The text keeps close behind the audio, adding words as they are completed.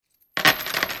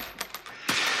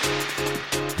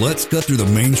Let's cut through the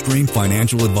mainstream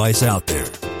financial advice out there.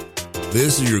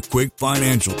 This is your quick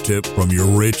financial tip from your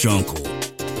rich uncle.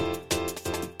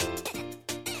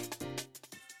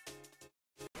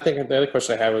 I think the other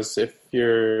question I have was if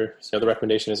the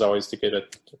recommendation is always to get a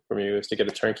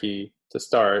turnkey to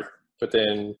start, but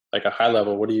then like a high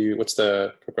level, what's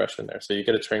the progression there? So you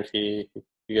get a turnkey,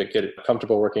 you get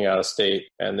comfortable working out of state,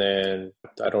 and then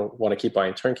I don't want to keep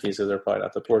buying turnkeys because they're probably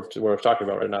not the what we're talking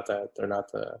about, right? They're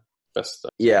not the best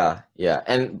stuff. Yeah.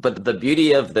 But the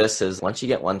beauty of this is once you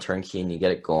get one turnkey and you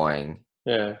get it going,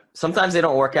 sometimes they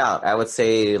don't work out. I would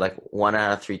say like 1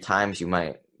 out of 3 times you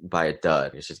might buy a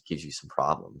dud. It just gives you some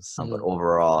problems. But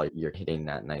overall, you're hitting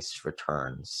that nice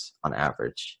returns on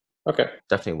average. Okay.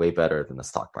 Definitely way better than the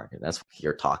stock market. That's what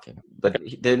you're talking. But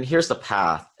then here's the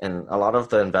path. And a lot of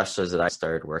the investors that I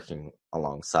started working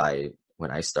alongside when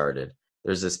I started,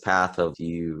 there's this path of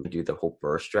you do the whole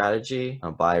burst strategy,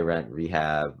 buy, rent,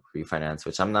 rehab, refinance,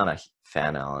 which I'm not a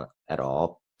fan of at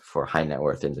all for high net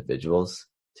worth individuals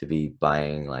to be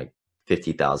buying like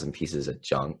 50,000 pieces of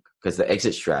junk because the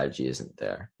exit strategy isn't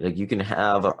there. Like you can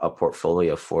have a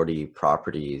portfolio of 40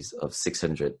 properties of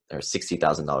 $600 or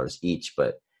 $60,000 each,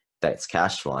 but that's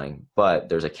cash flowing. But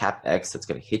there's a CapEx that's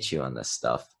going to hit you on this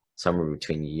stuff somewhere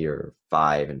between year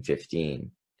 5 and 15.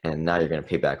 And now you're going to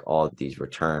pay back all of these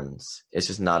returns. It's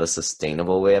just not a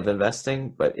sustainable way of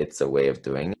investing, but it's a way of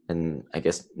doing it. And I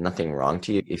guess nothing wrong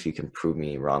to you if you can prove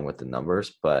me wrong with the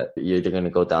numbers, but you're going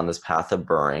to go down this path of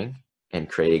burring and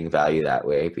creating value that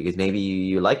way because maybe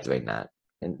you like doing that.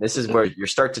 And this is where you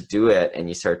start to do it and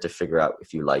you start to figure out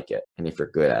if you like it and if you're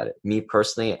good at it. Me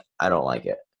personally, I don't like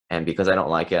it. And because I don't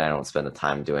like it, I don't spend the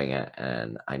time doing it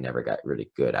and I never got really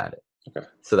good at it. Okay.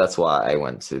 So that's why I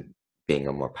went to being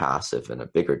a more passive and a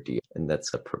bigger deal. And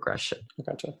that's a progression.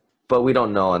 Gotcha. But we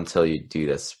don't know until you do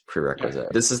this prerequisite. Yeah,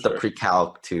 this is the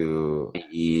pre-calc to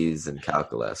ease and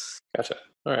calculus. Gotcha.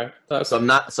 All right. So I'm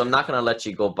not going to let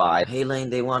you go buy, hey, Lane,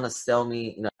 they want to sell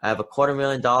me, I have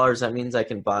 $250,000. That means I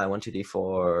can buy 1, 2, 3,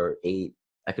 4, 8.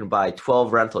 I can buy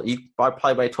 12 rental. You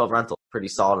probably buy 12 rental, pretty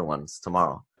solid ones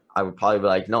tomorrow. I would probably be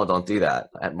like, no, don't do that.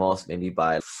 At most, maybe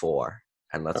buy 4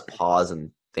 and let's pause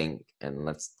and think and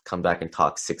let's come back and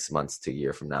talk 6 months to a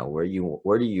year from now. Where do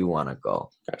you want to go?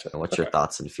 Gotcha. And what's your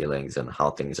thoughts and feelings and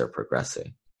how things are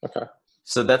progressing? Okay.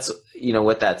 So that's,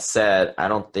 with that said, I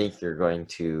don't think you're going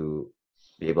to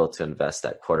be able to invest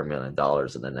that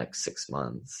 $250,000 in the next 6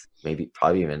 months,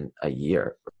 probably even a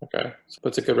year. Okay. So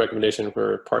what's a good recommendation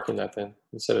for parking that then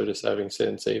instead of just having sit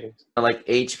in savings? Like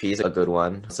HP is a good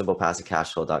one.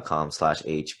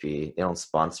 simplepassivecashflow.com/HP. They don't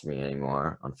sponsor me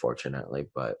anymore, unfortunately,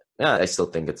 but yeah, I still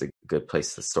think it's a good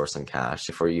place to store some cash.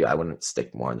 For you, I wouldn't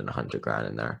stick more than $100,000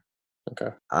 in there.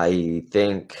 Okay. I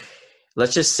think,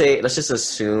 let's just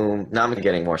assume, now I'm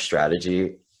getting more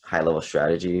strategy, high level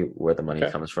strategy, where the money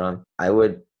comes from. I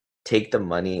would take the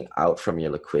money out from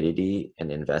your liquidity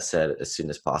and invest it as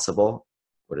soon as possible.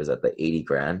 What is that, the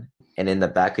 $80,000? And in the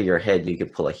back of your head, you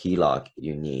could pull a HELOC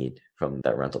you need from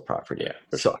that rental property. Yeah,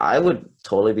 so I would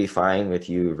totally be fine with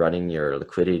you running your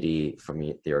liquidity from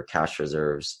your cash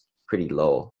reserves pretty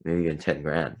low, maybe even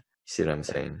 $10,000. You see what I'm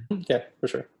saying? Yeah, for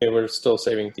sure. And we're still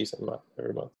saving a decent amount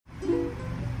every month.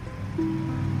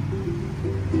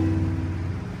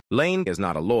 Lane is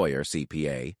not a lawyer,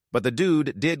 CPA, but the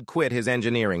dude did quit his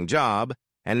engineering job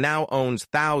and now owns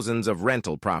thousands of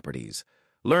rental properties.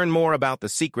 Learn more about the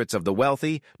secrets of the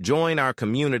wealthy. Join our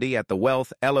community at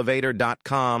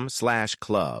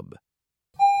thewealthelevator.com/club.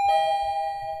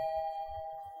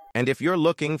 And if you're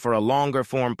looking for a longer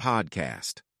form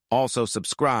podcast, also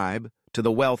subscribe to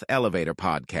the Wealth Elevator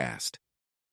podcast.